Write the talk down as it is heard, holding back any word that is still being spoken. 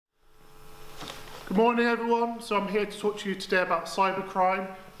Good morning everyone, so I'm here to talk to you today about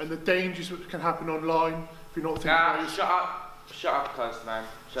cybercrime and the dangers that can happen online if you're not thinking about it. Shut up, close man,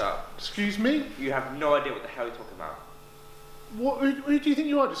 shut up. Excuse me? You have no idea what the hell you're talking about. Who do you think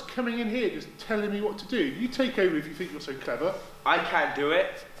you are, just coming in here, just telling me what to do? You take over if you think you're so clever. I can't do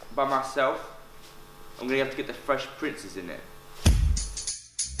it by myself. I'm going to have to get the Fresh Princes in it.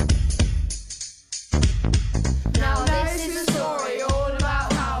 Now this is a story all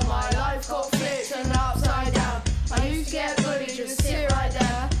about how my life got flipped and upside down. I used to get bullied, just sit right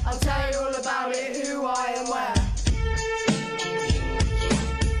there. I'll tell you all about it, who, why and where.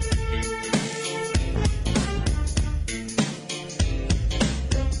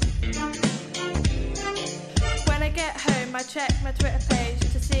 When I get home, I check my Twitter page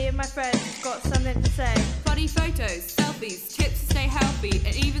to see if my friends got something to say. Funny photos, selfies, tips to stay healthy,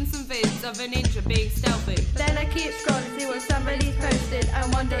 and even some vids of a ninja being stealthy. Then I keep scrolling to see what somebody's posted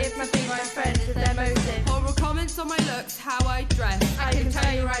and wonder if my female friend is their motive. Horrible comments on my looks, how I dress. I can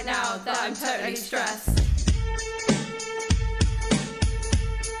tell you right now that I'm totally stressed.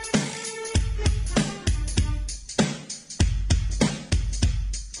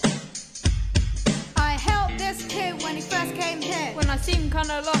 I helped this kid when he first came here. When I seem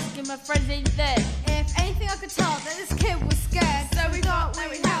kinda lost and my friends ain't there. If anything I could tell, that this kid was scared. So we thought we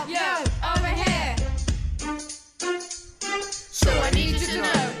would help. Yo,